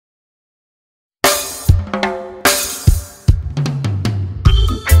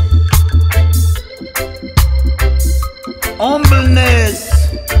Humbleness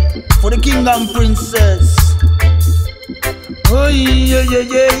for the king and princess. Oh yeah, yeah,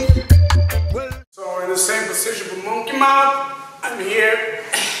 yeah. Well. So in the same position for monkey mount, I'm here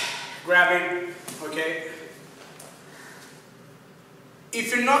grabbing, okay?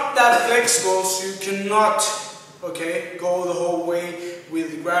 If you're not that flexible, so you cannot, okay, go the whole way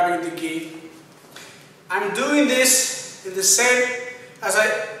with grabbing the gi. I'm doing this in the same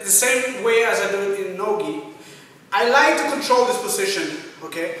way as I do it in no gi. I like to control this position,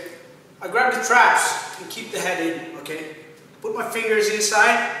 okay? I grab the traps and keep the head in, okay? Put my fingers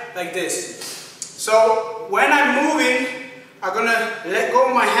inside like this. So when I'm moving, I'm gonna let go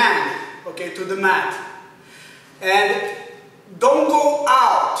of my hand, okay, to the mat. And don't go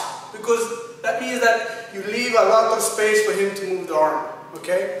out, because that means that you leave a lot of space for him to move the arm,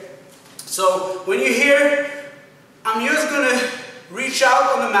 okay? So when you're here, I'm just gonna reach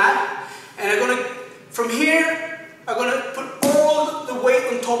out on the mat, and from here, I'm gonna put all the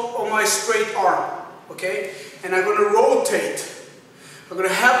weight on top of my straight arm, okay? And I'm gonna rotate. I'm gonna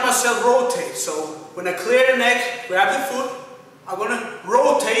help myself rotate. So when I clear the neck, grab the foot, I'm gonna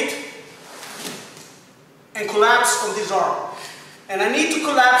rotate and collapse on this arm. And I need to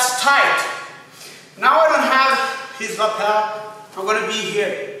collapse tight. Now I don't have his lapel, I'm gonna be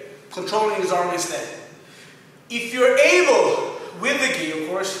here, controlling his arm instead. If you're able, with the gi of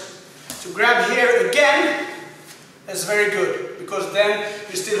course, to grab here again, that's very good, because then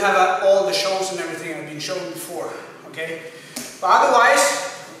you still have all the shows and everything I've been shown before, okay? But otherwise,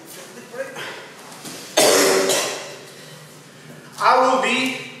 I will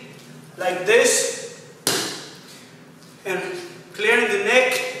be like this, and clearing the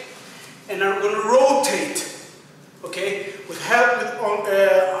neck, and I'm going to rotate, okay? With help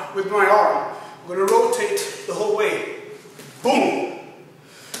with my arm, I'm going to rotate